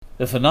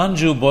If a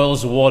non-Jew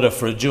boils water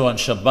for a Jew on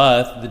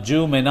Shabbat, the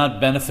Jew may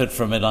not benefit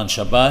from it on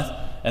Shabbat,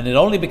 and it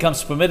only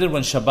becomes permitted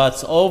when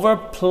Shabbat's over,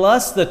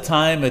 plus the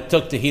time it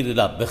took to heat it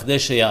up.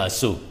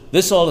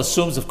 This all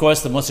assumes, of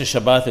course, that Moshe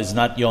Shabbat is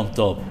not Yom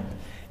Tov.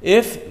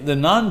 If the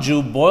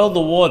non-Jew boiled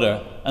the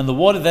water, and the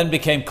water then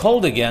became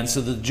cold again, so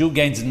the Jew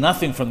gains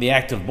nothing from the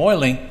act of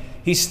boiling,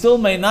 he still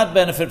may not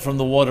benefit from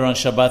the water on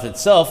Shabbat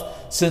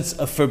itself, since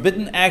a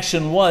forbidden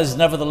action was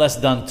nevertheless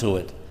done to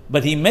it.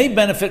 But he may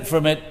benefit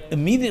from it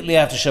immediately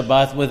after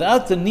Shabbat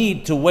without the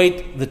need to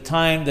wait the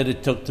time that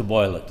it took to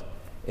boil it.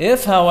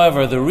 If,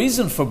 however, the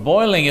reason for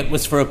boiling it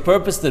was for a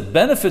purpose that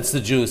benefits the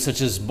Jew, such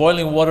as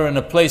boiling water in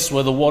a place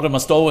where the water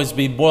must always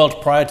be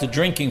boiled prior to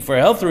drinking for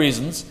health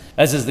reasons,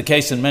 as is the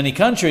case in many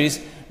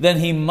countries, then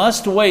he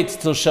must wait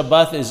till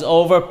Shabbat is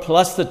over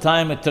plus the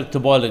time it took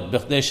to boil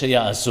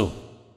it.